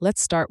Let's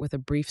start with a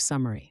brief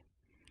summary.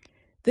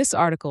 This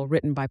article,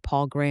 written by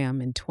Paul Graham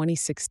in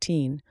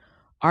 2016,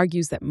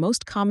 argues that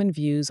most common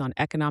views on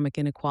economic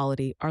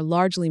inequality are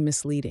largely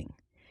misleading.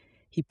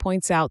 He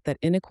points out that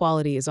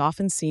inequality is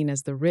often seen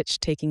as the rich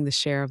taking the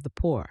share of the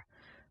poor,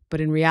 but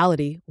in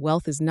reality,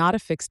 wealth is not a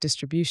fixed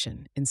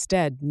distribution.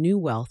 Instead, new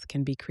wealth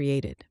can be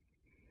created.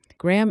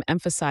 Graham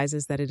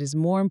emphasizes that it is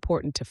more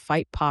important to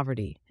fight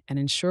poverty and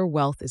ensure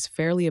wealth is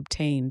fairly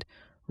obtained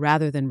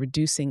rather than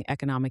reducing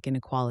economic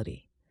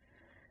inequality.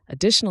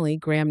 Additionally,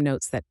 Graham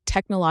notes that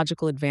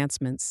technological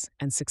advancements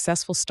and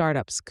successful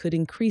startups could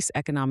increase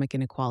economic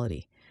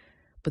inequality,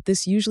 but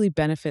this usually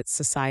benefits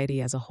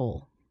society as a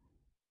whole.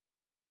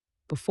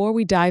 Before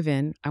we dive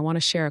in, I want to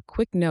share a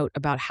quick note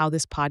about how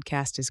this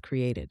podcast is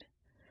created.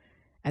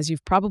 As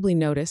you've probably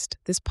noticed,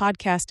 this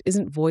podcast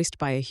isn't voiced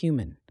by a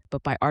human,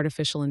 but by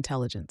artificial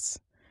intelligence.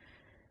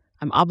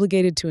 I'm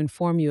obligated to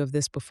inform you of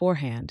this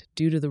beforehand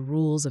due to the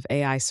rules of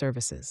AI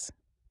services.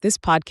 This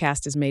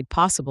podcast is made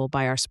possible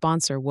by our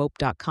sponsor,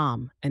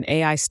 Wope.com, an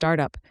AI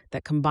startup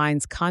that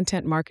combines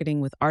content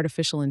marketing with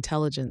artificial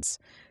intelligence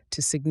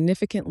to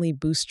significantly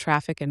boost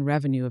traffic and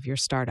revenue of your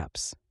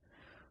startups.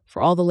 For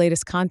all the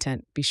latest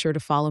content, be sure to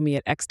follow me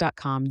at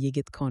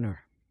x.com/yigitkoner.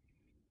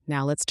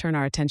 Now let's turn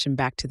our attention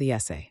back to the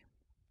essay.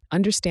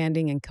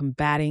 Understanding and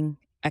Combating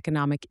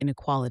Economic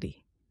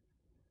Inequality.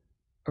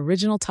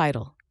 Original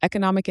title,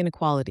 Economic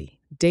Inequality.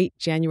 Date,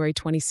 January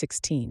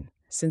 2016.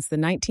 Since the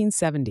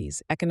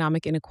 1970s,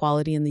 economic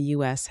inequality in the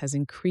U.S. has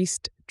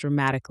increased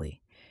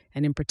dramatically,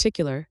 and in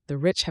particular, the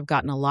rich have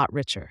gotten a lot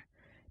richer.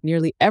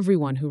 Nearly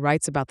everyone who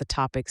writes about the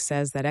topic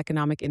says that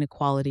economic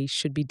inequality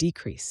should be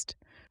decreased.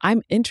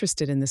 I'm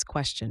interested in this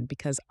question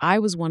because I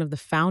was one of the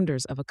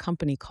founders of a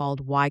company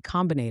called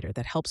Combinator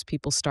that helps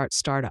people start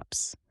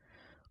startups.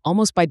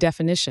 Almost by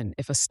definition,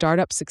 if a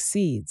startup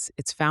succeeds,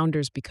 its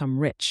founders become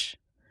rich,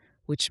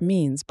 which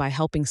means by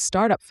helping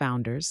startup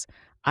founders,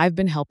 I've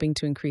been helping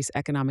to increase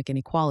economic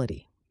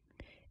inequality.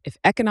 If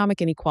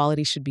economic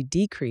inequality should be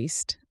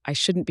decreased, I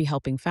shouldn't be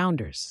helping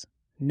founders.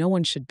 No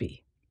one should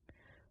be.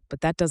 But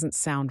that doesn't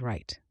sound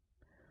right.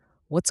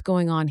 What's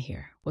going on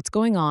here? What's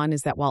going on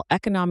is that while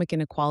economic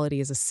inequality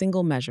is a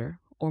single measure,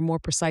 or more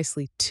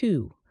precisely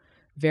two,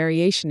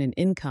 variation in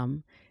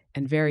income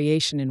and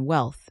variation in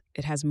wealth,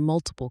 it has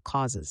multiple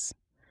causes.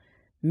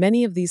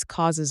 Many of these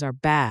causes are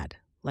bad,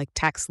 like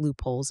tax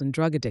loopholes and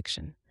drug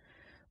addiction.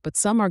 But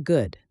some are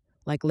good,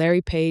 like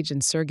Larry Page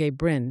and Sergey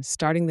Brin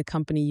starting the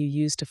company you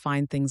use to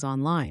find things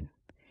online.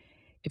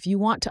 If you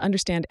want to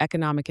understand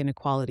economic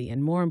inequality,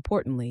 and more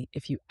importantly,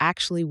 if you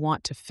actually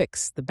want to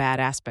fix the bad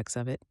aspects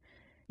of it,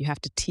 you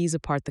have to tease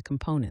apart the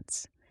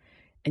components.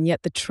 And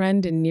yet the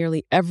trend in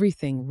nearly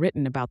everything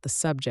written about the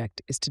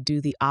subject is to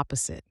do the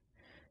opposite,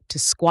 to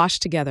squash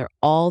together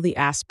all the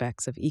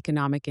aspects of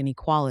economic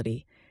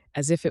inequality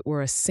as if it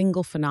were a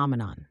single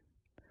phenomenon.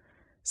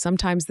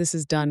 Sometimes this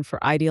is done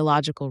for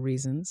ideological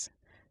reasons.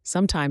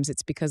 Sometimes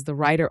it's because the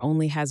writer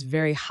only has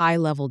very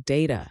high-level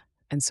data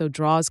and so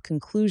draws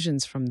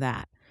conclusions from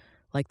that,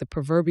 like the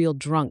proverbial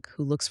drunk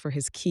who looks for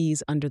his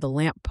keys under the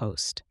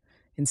lamppost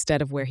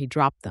instead of where he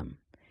dropped them,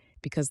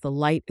 because the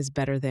light is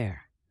better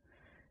there.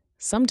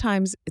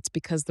 Sometimes it's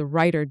because the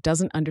writer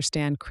doesn't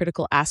understand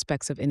critical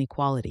aspects of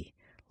inequality,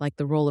 like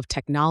the role of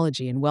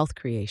technology in wealth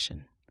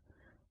creation.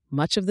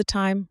 Much of the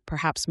time,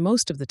 perhaps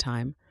most of the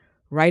time,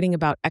 writing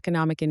about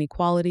economic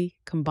inequality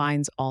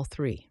combines all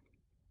three.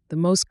 The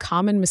most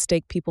common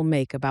mistake people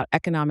make about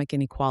economic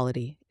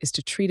inequality is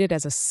to treat it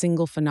as a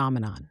single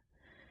phenomenon,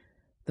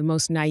 the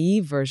most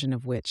naive version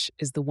of which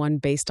is the one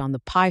based on the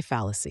pie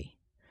fallacy,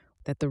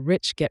 that the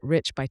rich get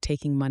rich by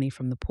taking money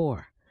from the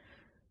poor.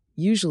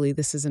 Usually,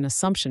 this is an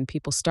assumption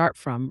people start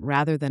from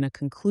rather than a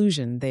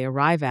conclusion they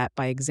arrive at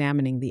by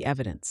examining the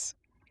evidence.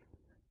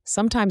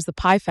 Sometimes the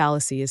pie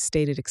fallacy is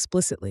stated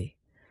explicitly.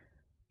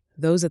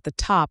 Those at the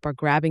top are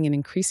grabbing an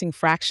increasing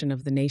fraction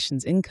of the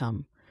nation's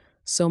income,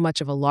 so much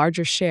of a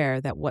larger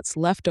share that what's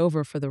left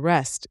over for the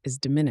rest is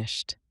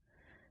diminished.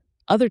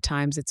 Other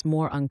times it's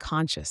more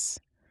unconscious,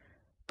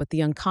 but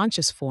the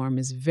unconscious form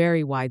is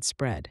very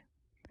widespread.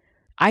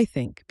 I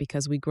think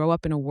because we grow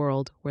up in a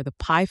world where the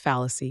pie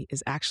fallacy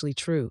is actually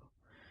true.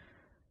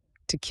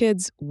 To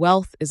kids,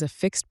 wealth is a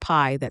fixed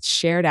pie that's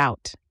shared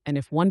out, and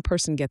if one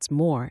person gets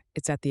more,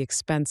 it's at the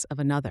expense of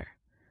another.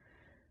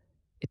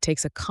 It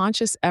takes a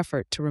conscious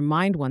effort to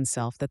remind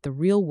oneself that the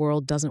real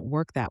world doesn't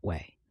work that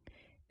way.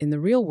 In the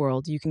real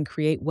world, you can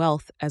create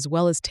wealth as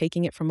well as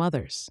taking it from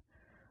others.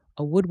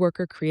 A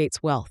woodworker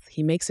creates wealth.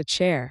 He makes a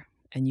chair,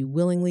 and you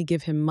willingly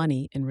give him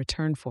money in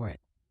return for it.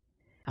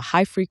 A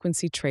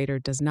high-frequency trader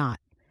does not.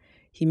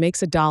 He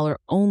makes $1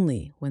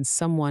 only when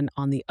someone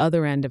on the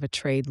other end of a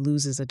trade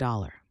loses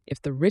 $1.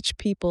 If the rich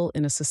people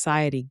in a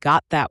society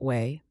got that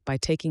way by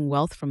taking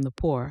wealth from the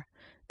poor,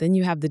 then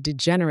you have the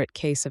degenerate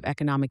case of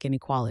economic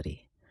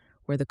inequality,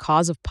 where the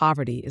cause of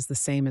poverty is the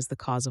same as the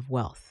cause of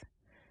wealth.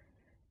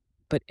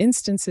 But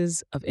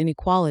instances of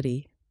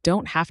inequality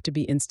don't have to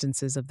be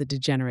instances of the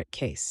degenerate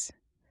case.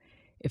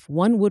 If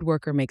one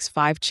woodworker makes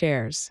 5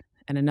 chairs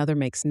and another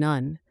makes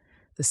none,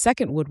 The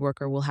second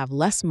woodworker will have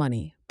less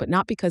money, but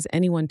not because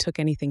anyone took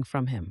anything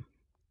from him.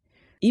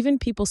 Even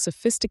people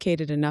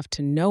sophisticated enough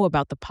to know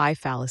about the pie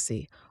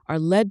fallacy are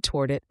led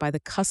toward it by the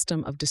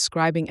custom of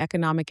describing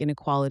economic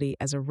inequality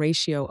as a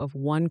ratio of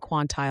one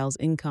quintile's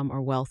income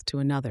or wealth to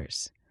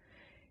another's.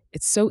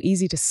 It's so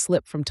easy to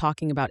slip from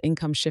talking about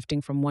income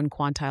shifting from one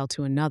quintile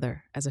to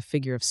another as a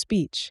figure of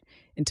speech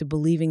into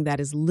believing that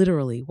is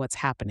literally what's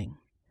happening.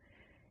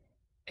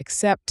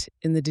 Except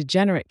in the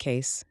degenerate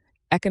case,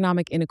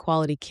 economic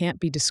inequality can't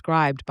be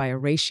described by a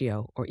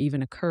ratio or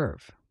even a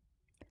curve.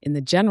 In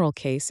the general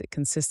case, it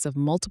consists of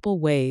multiple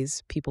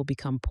ways people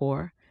become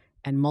poor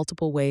and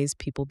multiple ways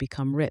people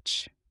become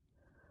rich.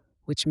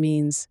 Which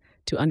means,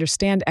 to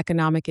understand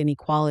economic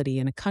inequality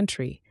in a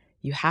country,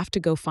 you have to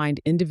go find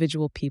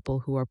individual people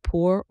who are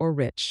poor or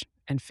rich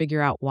and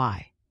figure out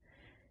why.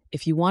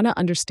 If you want to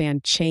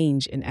understand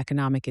change in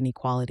economic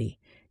inequality,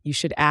 you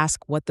should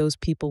ask what those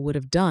people would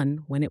have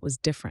done when it was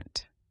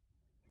different.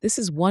 This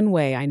is one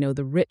way I know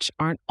the rich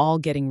aren't all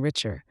getting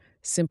richer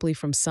simply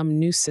from some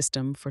new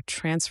system for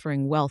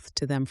transferring wealth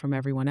to them from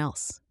everyone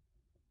else.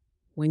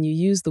 When you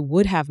use the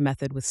would-have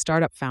method with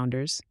startup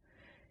founders,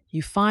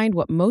 you find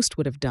what most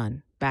would have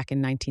done back in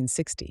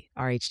 1960,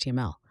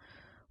 RHTML,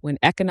 when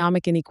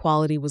economic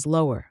inequality was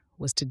lower,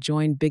 was to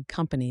join big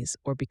companies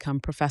or become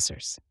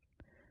professors.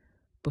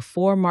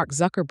 Before Mark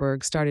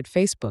Zuckerberg started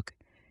Facebook,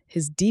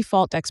 his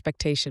default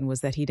expectation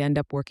was that he'd end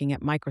up working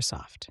at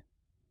Microsoft.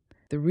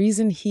 The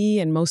reason he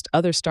and most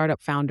other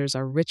startup founders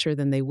are richer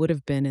than they would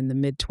have been in the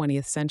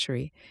mid-20th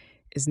century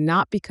is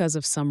not because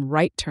of some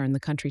right turn the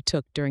country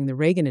took during the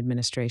Reagan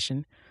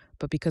administration,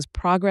 but because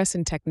progress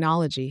in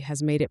technology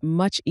has made it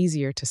much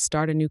easier to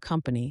start a new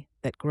company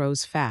that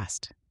grows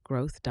fast.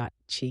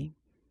 Growth.chi.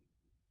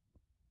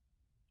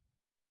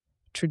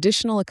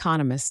 Traditional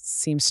economists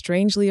seem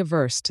strangely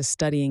averse to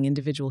studying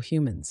individual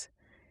humans.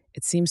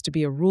 It seems to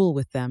be a rule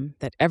with them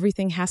that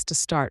everything has to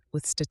start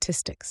with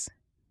statistics.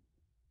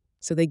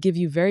 So they give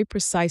you very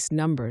precise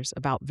numbers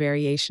about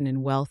variation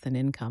in wealth and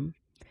income,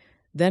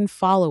 then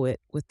follow it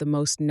with the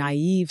most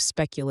naive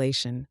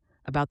speculation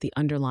about the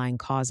underlying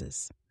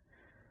causes.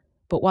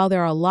 But while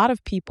there are a lot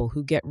of people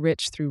who get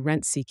rich through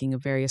rent-seeking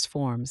of various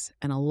forms,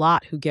 and a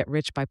lot who get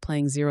rich by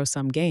playing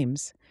zero-sum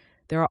games,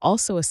 there are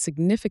also a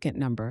significant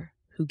number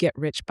who get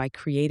rich by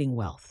creating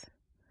wealth.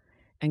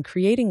 And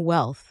creating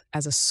wealth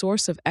as a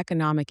source of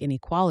economic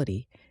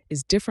inequality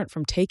is different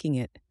from taking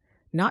it,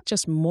 not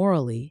just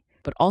morally,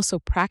 but also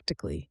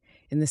practically,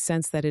 in the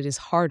sense that it is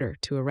harder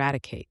to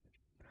eradicate.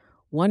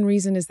 One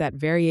reason is that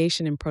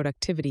variation in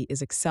productivity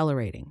is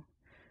accelerating.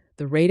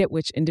 The rate at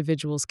which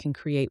individuals can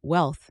create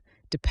wealth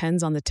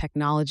depends on the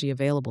technology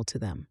available to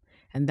them,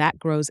 and that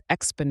grows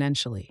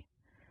exponentially.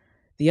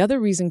 The other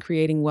reason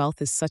creating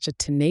wealth is such a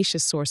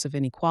tenacious source of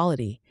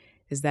inequality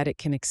is that it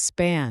can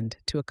expand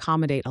to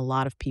accommodate a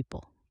lot of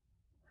people.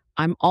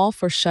 I'm all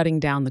for shutting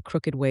down the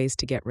crooked ways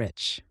to get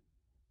rich.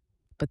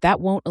 But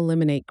that won't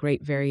eliminate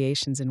great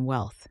variations in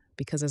wealth,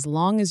 because as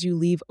long as you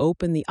leave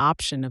open the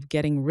option of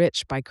getting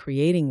rich by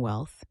creating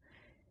wealth,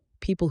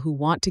 people who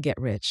want to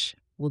get rich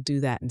will do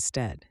that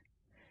instead.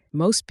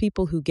 Most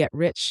people who get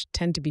rich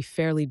tend to be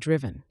fairly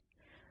driven.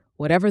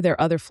 Whatever their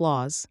other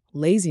flaws,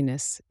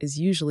 laziness is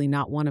usually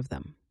not one of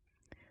them.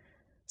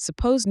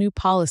 Suppose new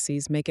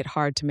policies make it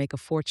hard to make a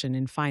fortune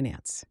in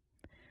finance.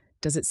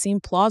 Does it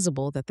seem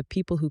plausible that the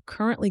people who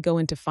currently go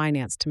into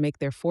finance to make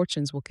their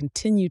fortunes will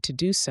continue to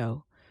do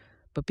so,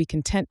 but be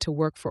content to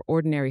work for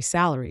ordinary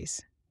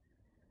salaries?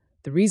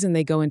 The reason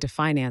they go into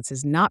finance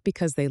is not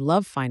because they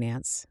love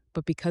finance,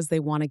 but because they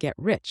want to get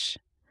rich.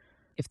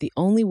 If the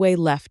only way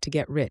left to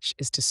get rich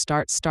is to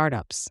start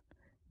startups,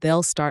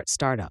 they'll start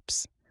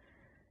startups.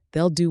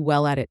 They'll do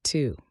well at it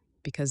too,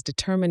 because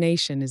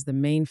determination is the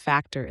main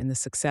factor in the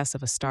success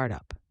of a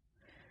startup.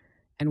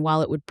 And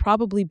while it would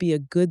probably be a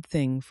good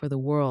thing for the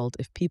world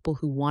if people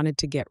who wanted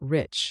to get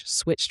rich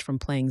switched from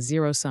playing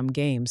zero-sum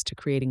games to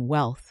creating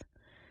wealth,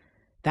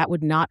 that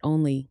would not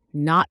only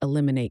not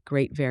eliminate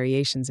great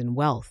variations in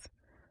wealth,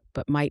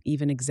 but might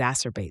even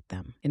exacerbate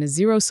them. In a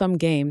zero-sum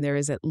game, there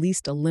is at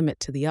least a limit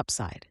to the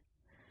upside.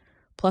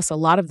 Plus, a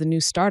lot of the new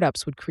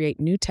startups would create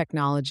new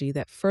technology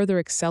that further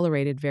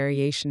accelerated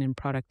variation in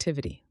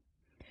productivity.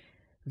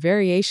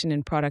 Variation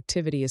in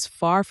productivity is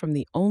far from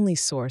the only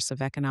source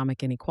of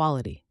economic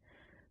inequality,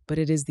 but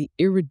it is the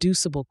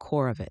irreducible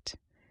core of it,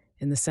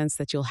 in the sense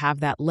that you'll have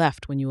that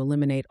left when you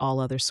eliminate all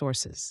other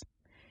sources.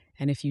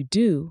 And if you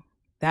do,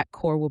 that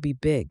core will be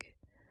big,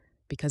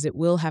 because it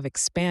will have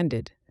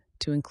expanded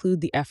to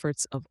include the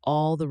efforts of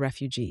all the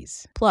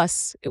refugees.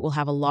 Plus, it will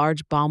have a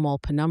large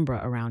Baumol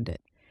penumbra around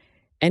it.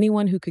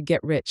 Anyone who could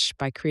get rich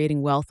by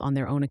creating wealth on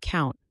their own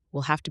account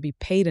will have to be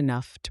paid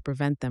enough to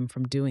prevent them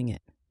from doing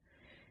it.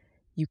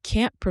 You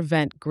can't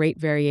prevent great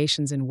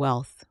variations in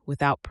wealth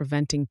without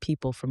preventing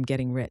people from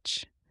getting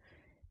rich.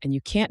 And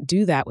you can't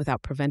do that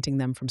without preventing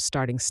them from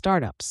starting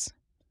startups.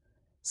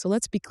 So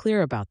let's be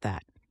clear about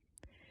that.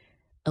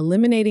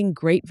 Eliminating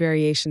great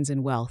variations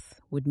in wealth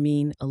would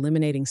mean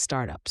eliminating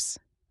startups.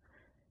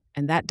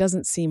 And that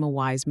doesn't seem a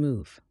wise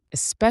move.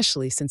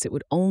 especially since it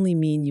would only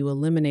mean you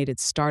eliminated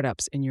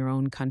startups in your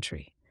own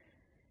country.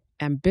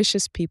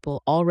 Ambitious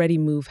people already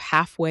move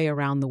halfway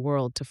around the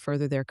world to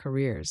further their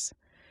careers,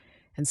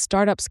 and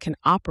startups can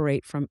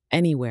operate from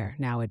anywhere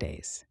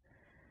nowadays.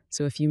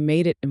 So if you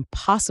made it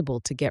impossible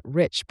to get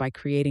rich by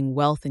creating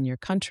wealth in your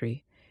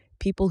country,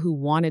 people who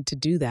wanted to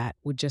do that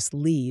would just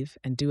leave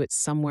and do it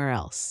somewhere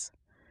else,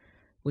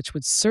 which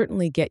would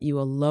certainly get you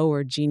a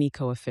lower Gini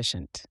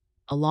coefficient,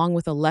 along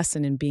with a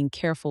lesson in being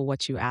careful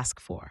what you ask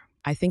for.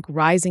 I think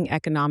rising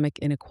economic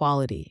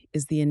inequality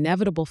is the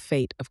inevitable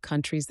fate of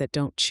countries that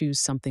don't choose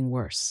something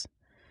worse.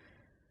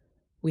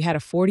 We had a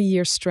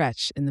 40-year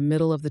stretch in the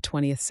middle of the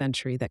 20th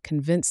century that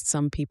convinced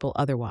some people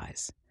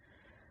otherwise.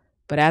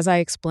 But as I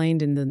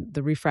explained in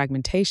the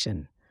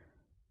refragmentation,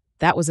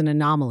 that was an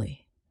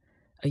anomaly,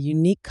 a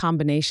unique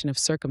combination of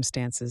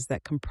circumstances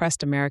that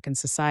compressed American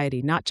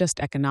society not just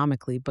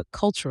economically, but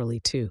culturally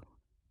too.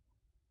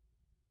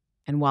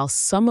 And while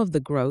some of the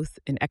growth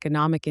in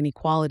economic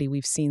inequality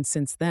we've seen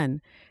since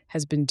then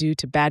has been due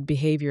to bad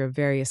behavior of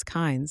various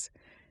kinds,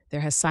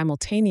 there has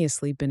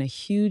simultaneously been a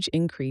huge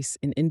increase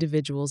in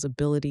individuals'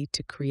 ability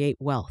to create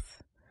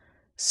wealth.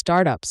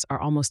 Startups are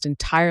almost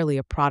entirely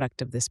a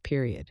product of this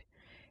period.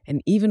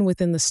 And even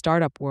within the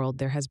startup world,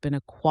 there has been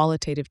a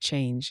qualitative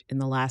change in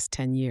the last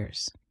 10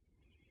 years.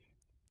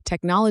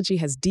 Technology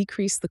has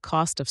decreased the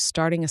cost of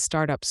starting a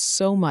startup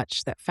so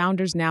much that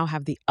founders now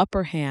have the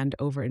upper hand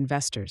over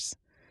investors.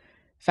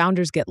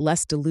 Founders get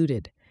less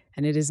diluted,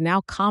 and it is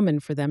now common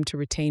for them to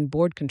retain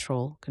board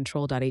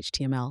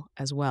control.html,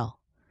 as well.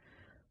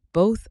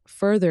 Both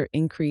further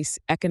increase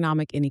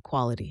economic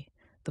inequality,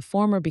 the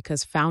former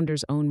because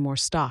founders own more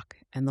stock,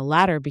 and the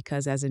latter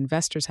because, as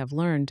investors have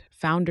learned,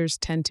 founders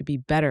tend to be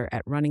better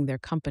at running their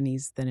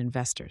companies than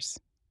investors.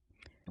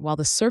 While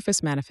the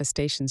surface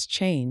manifestations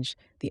change,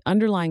 the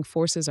underlying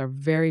forces are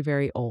very,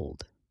 very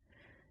old.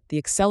 The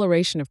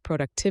acceleration of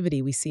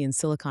productivity we see in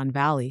Silicon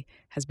Valley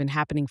has been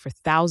happening for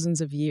thousands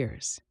of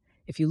years.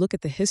 If you look at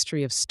the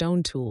history of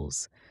stone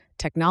tools,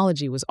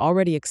 technology was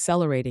already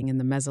accelerating in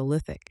the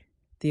Mesolithic.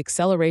 The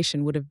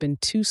acceleration would have been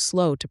too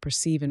slow to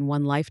perceive in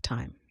one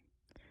lifetime.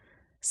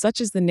 Such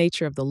is the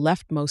nature of the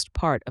leftmost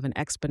part of an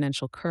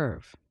exponential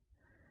curve.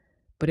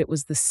 But it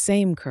was the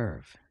same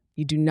curve.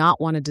 You do not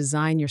want to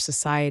design your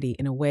society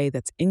in a way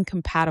that's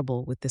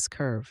incompatible with this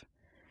curve.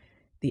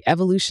 The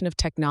evolution of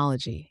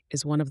technology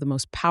is one of the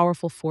most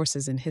powerful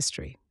forces in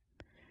history.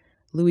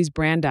 Louis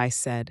Brandeis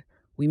said,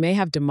 "We may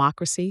have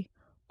democracy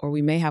or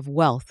we may have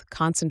wealth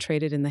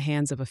concentrated in the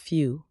hands of a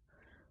few,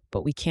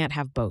 but we can't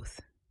have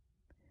both."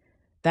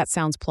 That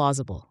sounds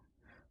plausible,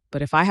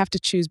 but if I have to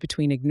choose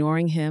between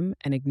ignoring him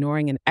and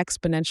ignoring an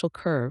exponential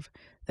curve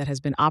that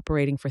has been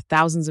operating for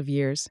thousands of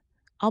years,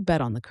 I'll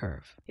bet on the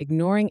curve.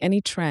 Ignoring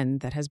any trend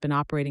that has been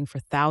operating for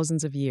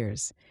thousands of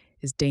years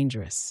is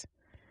dangerous.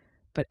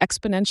 But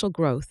exponential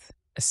growth,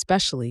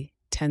 especially,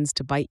 tends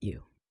to bite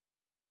you.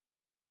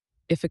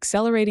 If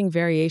accelerating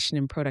variation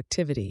in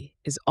productivity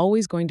is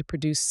always going to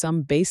produce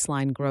some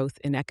baseline growth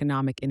in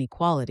economic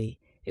inequality,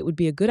 it would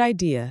be a good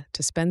idea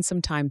to spend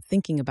some time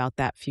thinking about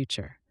that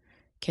future.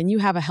 Can you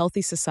have a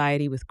healthy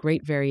society with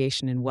great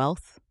variation in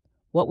wealth?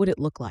 What would it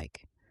look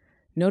like?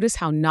 Notice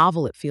how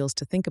novel it feels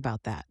to think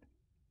about that.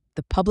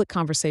 The public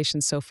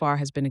conversation so far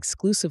has been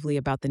exclusively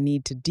about the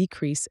need to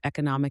decrease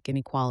economic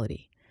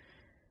inequality.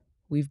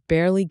 We've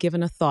barely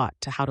given a thought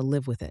to how to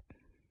live with it.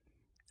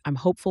 I'm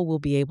hopeful we'll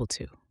be able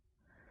to.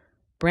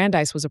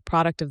 Brandeis was a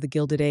product of the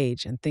Gilded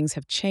Age, and things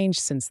have changed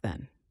since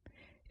then.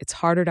 It's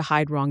harder to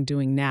hide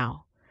wrongdoing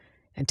now.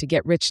 And to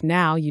get rich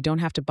now, you don't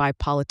have to buy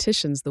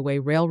politicians the way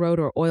railroad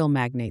or oil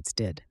magnates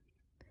did.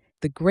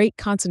 The great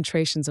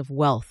concentrations of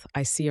wealth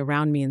I see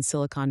around me in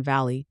Silicon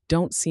Valley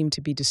don't seem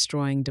to be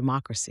destroying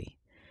democracy.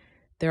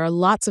 There are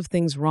lots of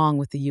things wrong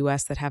with the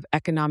U.S. that have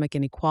economic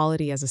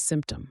inequality as a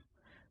symptom.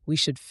 We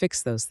should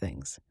fix those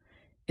things.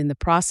 In the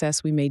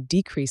process, we may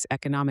decrease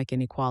economic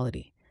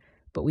inequality,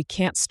 but we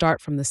can't start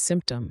from the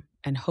symptom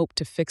and hope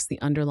to fix the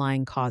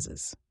underlying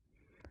causes.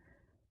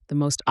 The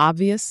most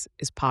obvious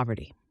is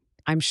poverty.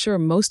 I'm sure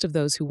most of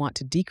those who want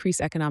to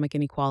decrease economic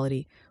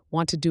inequality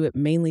want to do it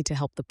mainly to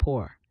help the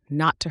poor,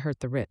 not to hurt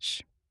the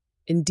rich.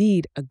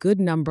 Indeed, a good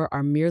number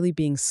are merely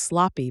being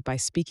sloppy by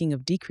speaking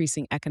of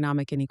decreasing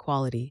economic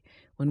inequality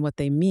when what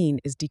they mean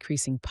is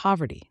decreasing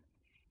poverty.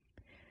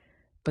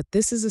 But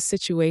this is a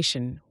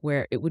situation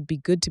where it would be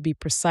good to be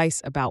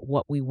precise about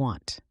what we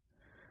want.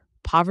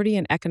 Poverty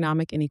and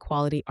economic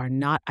inequality are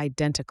not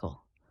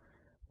identical.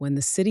 When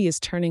the city is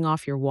turning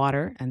off your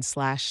water and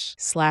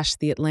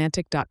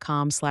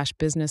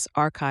theatlantic.com/business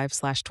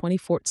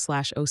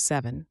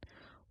archive/24/07,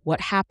 what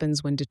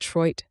happens when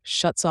Detroit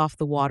shuts off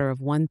the water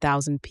of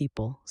 1,000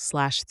 people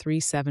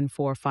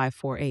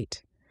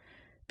 /374548?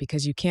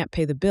 Because you can't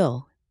pay the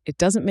bill, it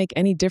doesn't make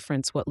any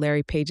difference what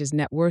Larry Page's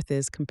net worth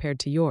is compared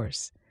to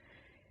yours.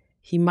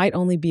 He might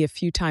only be a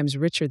few times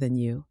richer than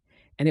you,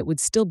 and it would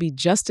still be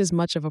just as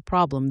much of a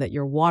problem that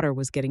your water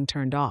was getting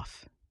turned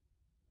off.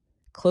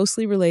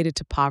 Closely related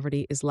to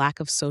poverty is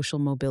lack of social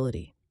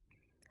mobility.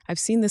 I've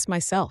seen this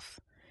myself.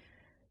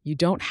 You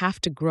don't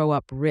have to grow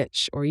up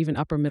rich or even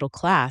upper middle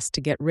class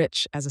to get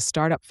rich as a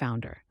startup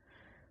founder,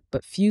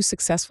 but few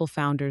successful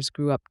founders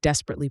grew up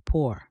desperately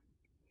poor.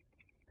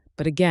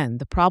 But again,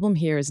 the problem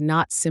here is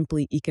not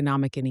simply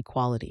economic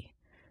inequality.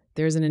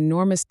 There is an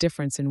enormous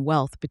difference in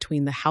wealth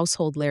between the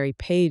household Larry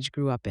Page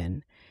grew up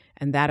in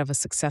and that of a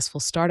successful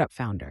startup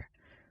founder,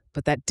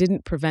 but that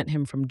didn't prevent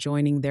him from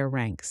joining their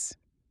ranks.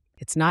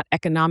 It's not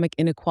economic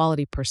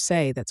inequality per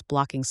se that's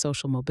blocking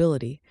social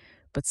mobility,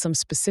 but some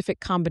specific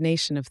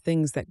combination of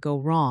things that go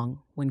wrong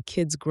when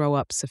kids grow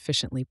up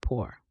sufficiently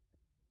poor.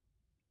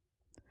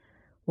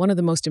 One of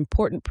the most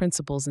important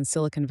principles in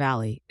Silicon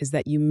Valley is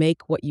that you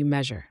make what you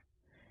measure.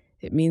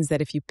 It means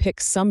that if you pick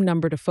some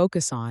number to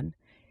focus on,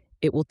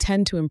 it will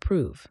tend to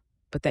improve,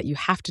 but that you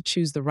have to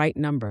choose the right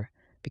number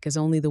because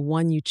only the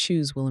one you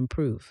choose will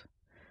improve.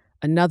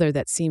 Another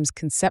that seems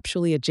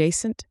conceptually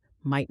adjacent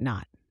might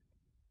not.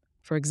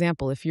 For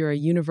example, if you're a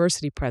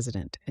university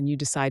president and you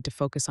decide to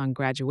focus on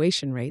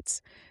graduation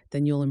rates,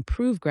 then you'll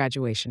improve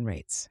graduation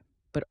rates.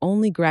 But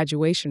only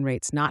graduation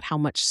rates, not how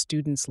much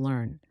students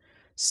learn.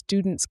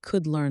 Students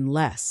could learn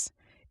less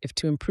if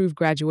to improve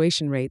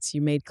graduation rates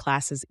you made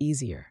classes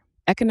easier.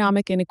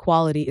 Economic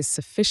inequality is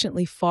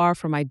sufficiently far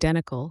from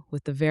identical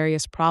with the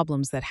various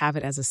problems that have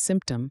it as a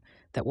symptom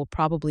that will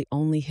probably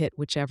only hit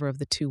whichever of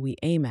the two we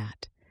aim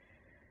at.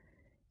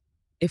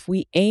 If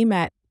we aim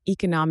at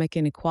economic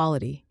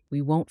inequality,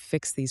 we won't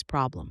fix these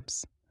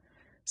problems.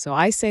 So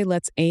I say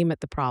let's aim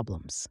at the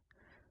problems.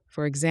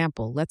 For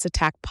example, let's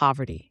attack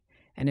poverty,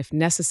 and if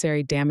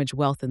necessary, damage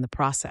wealth in the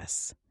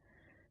process.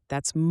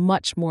 That's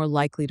much more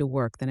likely to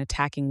work than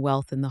attacking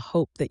wealth in the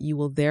hope that you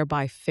will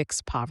thereby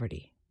fix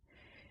poverty.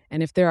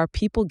 And if there are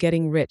people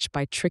getting rich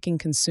by tricking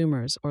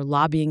consumers or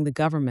lobbying the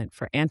government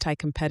for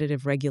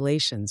anti-competitive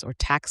regulations or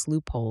tax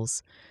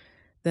loopholes,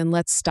 then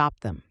let's stop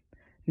them.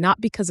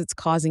 Not because it's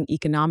causing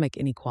economic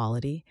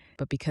inequality,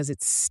 but because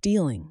it's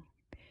stealing.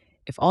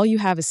 If all you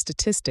have is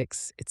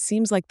statistics, it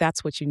seems like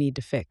that's what you need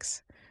to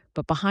fix.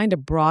 But behind a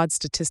broad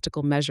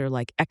statistical measure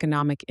like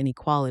economic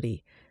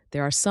inequality,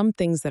 there are some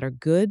things that are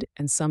good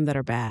and some that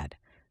are bad,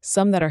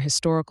 some that are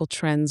historical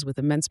trends with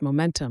immense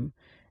momentum,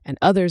 and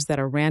others that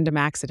are random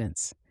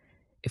accidents.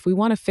 If we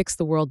want to fix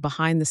the world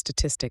behind the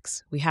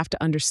statistics, we have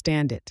to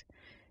understand it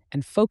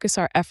and focus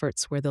our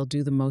efforts where they'll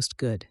do the most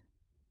good.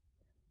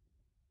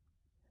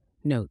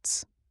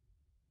 Notes.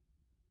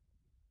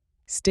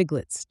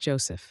 Stiglitz,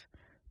 Joseph.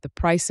 The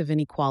Price of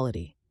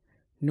Inequality.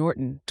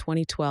 Norton,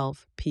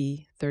 2012,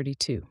 p.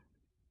 32.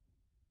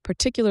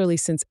 Particularly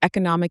since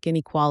economic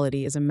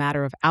inequality is a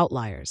matter of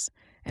outliers,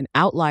 and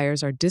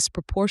outliers are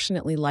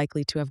disproportionately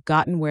likely to have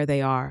gotten where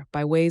they are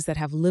by ways that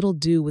have little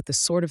do with the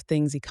sort of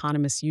things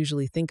economists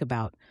usually think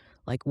about,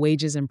 like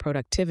wages and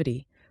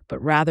productivity,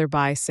 but rather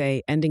by,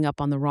 say, ending up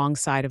on the wrong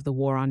side of the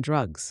war on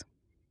drugs.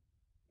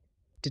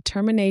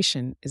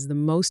 Determination is the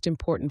most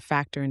important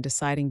factor in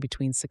deciding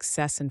between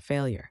success and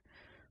failure,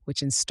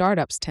 which in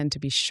startups tend to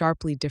be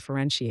sharply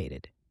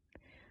differentiated.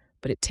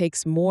 But it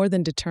takes more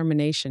than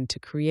determination to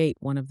create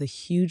one of the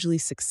hugely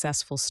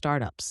successful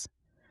startups.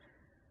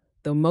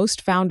 Though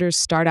most founders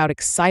start out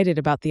excited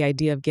about the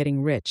idea of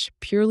getting rich,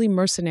 purely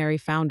mercenary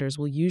founders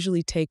will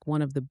usually take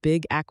one of the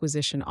big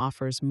acquisition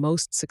offers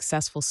most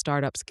successful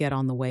startups get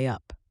on the way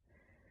up.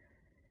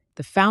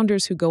 The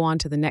founders who go on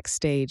to the next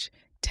stage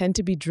tend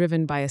to be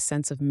driven by a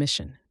sense of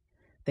mission.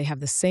 They have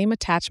the same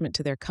attachment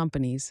to their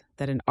companies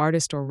that an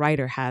artist or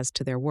writer has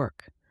to their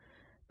work.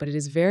 But it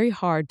is very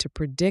hard to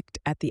predict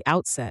at the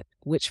outset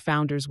which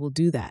founders will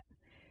do that.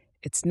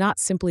 It's not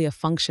simply a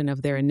function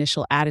of their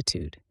initial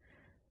attitude.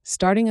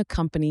 Starting a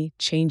company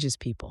changes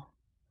people.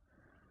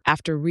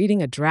 After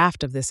reading a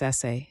draft of this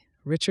essay,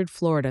 Richard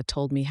Florida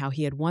told me how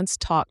he had once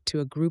talked to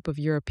a group of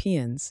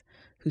Europeans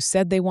who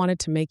said they wanted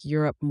to make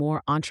Europe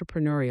more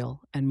entrepreneurial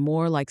and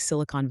more like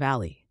Silicon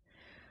Valley.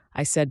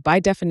 I said, by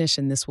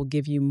definition, this will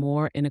give you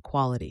more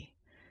inequality.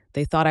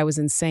 They thought I was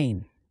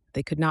insane.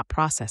 They could not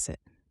process it.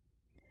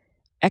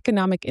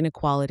 Economic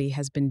inequality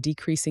has been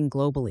decreasing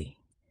globally,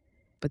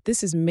 but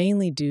this is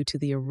mainly due to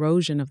the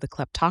erosion of the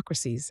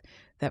kleptocracies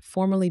that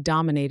formerly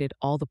dominated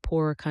all the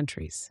poorer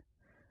countries.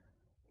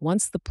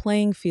 Once the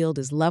playing field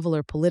is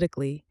leveler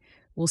politically,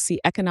 we'll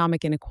see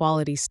economic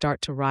inequality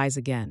start to rise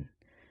again.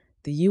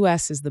 The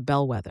U.S. is the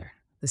bellwether.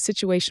 The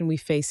situation we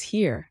face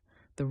here,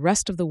 the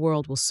rest of the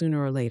world will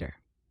sooner or later.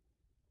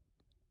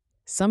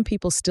 Some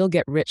people still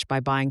get rich by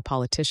buying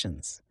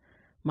politicians.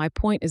 My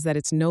point is that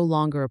it's no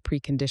longer a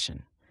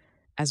precondition.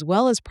 As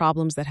well as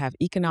problems that have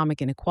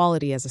economic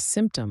inequality as a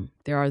symptom,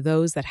 there are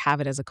those that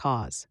have it as a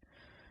cause.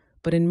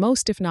 But in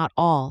most, if not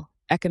all,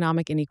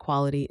 economic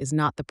inequality is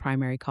not the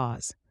primary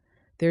cause.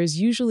 There is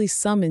usually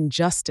some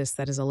injustice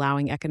that is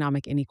allowing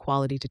economic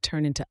inequality to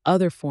turn into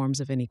other forms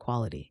of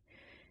inequality.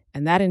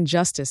 And that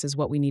injustice is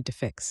what we need to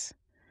fix.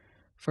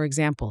 For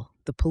example,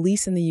 the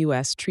police in the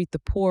U.S. treat the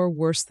poor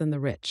worse than the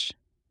rich.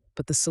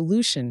 But the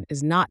solution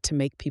is not to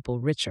make people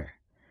richer.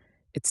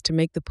 It's to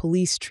make the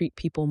police treat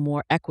people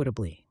more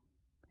equitably.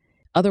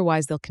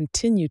 Otherwise, they'll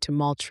continue to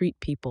maltreat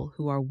people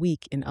who are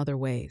weak in other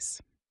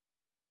ways.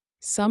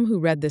 Some who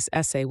read this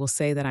essay will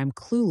say that I'm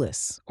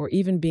clueless or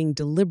even being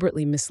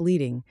deliberately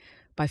misleading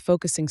by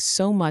focusing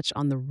so much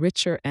on the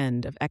richer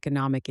end of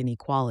economic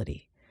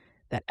inequality,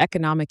 that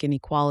economic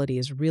inequality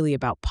is really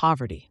about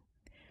poverty.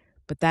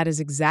 But that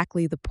is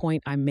exactly the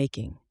point I'm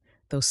making,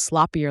 though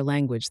sloppier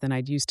language than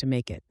I'd use to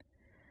make it.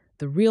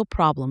 The real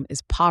problem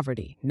is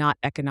poverty, not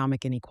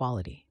economic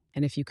inequality.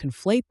 And if you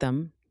conflate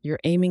them, you're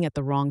aiming at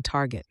the wrong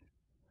target.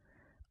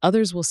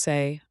 Others will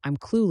say I'm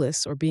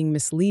clueless or being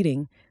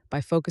misleading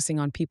by focusing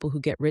on people who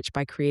get rich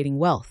by creating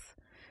wealth,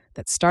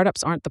 that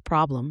startups aren't the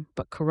problem,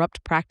 but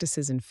corrupt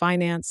practices in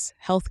finance,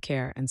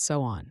 healthcare, and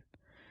so on.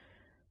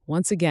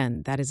 Once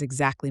again, that is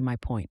exactly my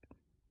point.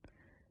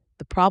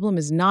 The problem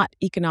is not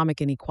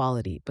economic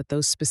inequality, but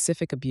those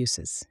specific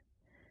abuses.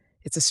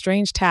 It's a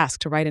strange task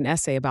to write an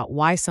essay about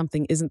why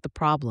something isn't the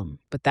problem,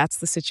 but that's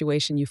the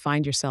situation you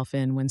find yourself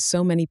in when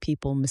so many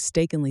people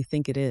mistakenly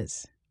think it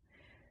is.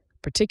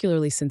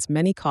 Particularly since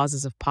many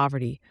causes of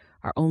poverty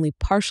are only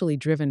partially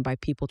driven by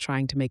people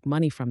trying to make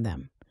money from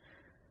them.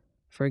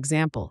 For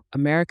example,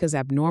 America's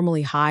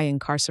abnormally high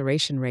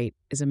incarceration rate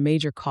is a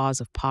major cause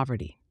of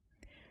poverty.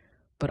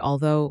 But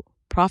although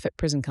profit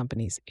prison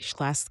companies,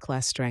 class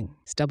streng,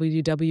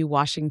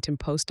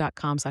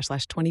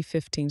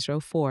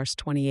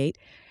 www.washingtonpost.com/2015-04-28,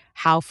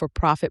 how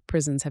for-profit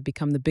prisons have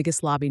become the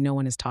biggest lobby no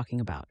one is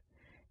talking about.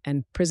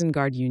 And prison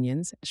guard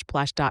unions,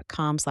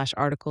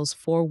 splash.com/articles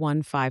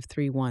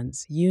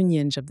 41531s,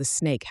 Unions of the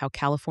Snake, how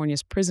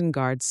California's prison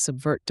guards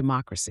subvert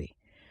democracy.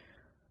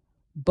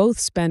 Both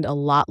spend a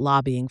lot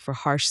lobbying for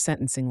harsh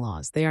sentencing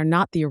laws. They are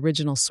not the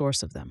original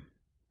source of them.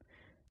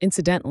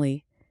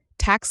 Incidentally,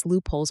 tax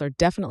loopholes are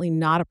definitely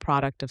not a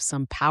product of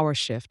some power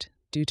shift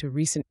due to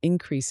recent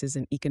increases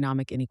in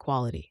economic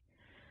inequality.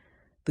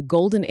 The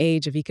golden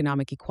age of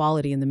economic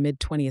equality in the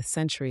mid-20th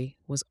century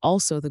was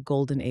also the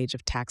golden age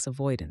of tax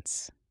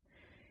avoidance.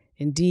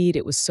 Indeed,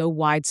 it was so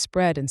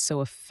widespread and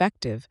so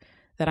effective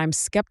that I'm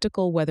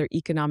skeptical whether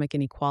economic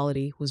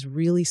inequality was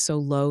really so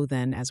low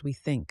then as we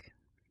think.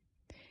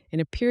 In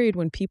a period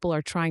when people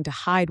are trying to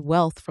hide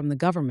wealth from the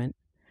government,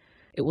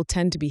 it will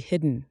tend to be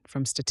hidden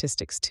from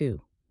statistics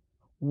too.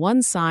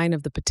 One sign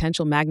of the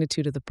potential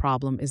magnitude of the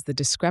problem is the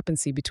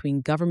discrepancy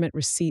between government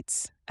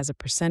receipts as a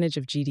percentage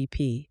of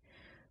GDP,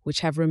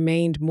 which have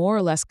remained more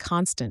or less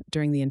constant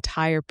during the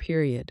entire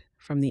period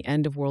from the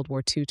end of World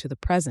War II to the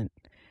present,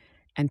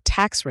 and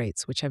tax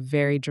rates which have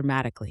varied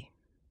dramatically.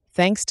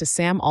 Thanks to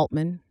Sam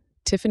Altman,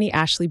 Tiffany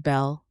Ashley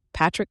Bell,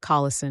 Patrick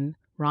Collison,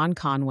 Ron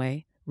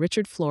Conway,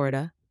 Richard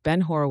Florida,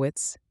 Ben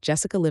Horowitz,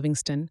 Jessica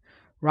Livingston,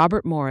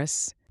 Robert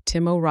Morris,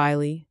 Tim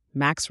O'Reilly,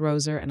 Max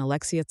Roser, and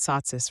Alexia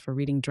Tsatsis for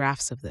reading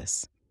drafts of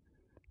this.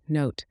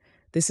 Note,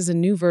 this is a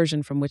new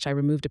version from which I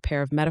removed a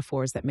pair of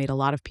metaphors that made a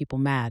lot of people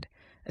mad,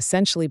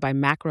 essentially by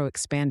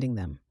macro-expanding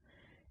them.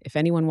 If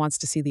anyone wants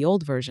to see the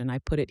old version, I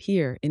put it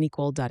here in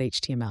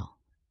equal.html.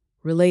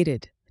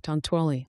 Related, Tontorli.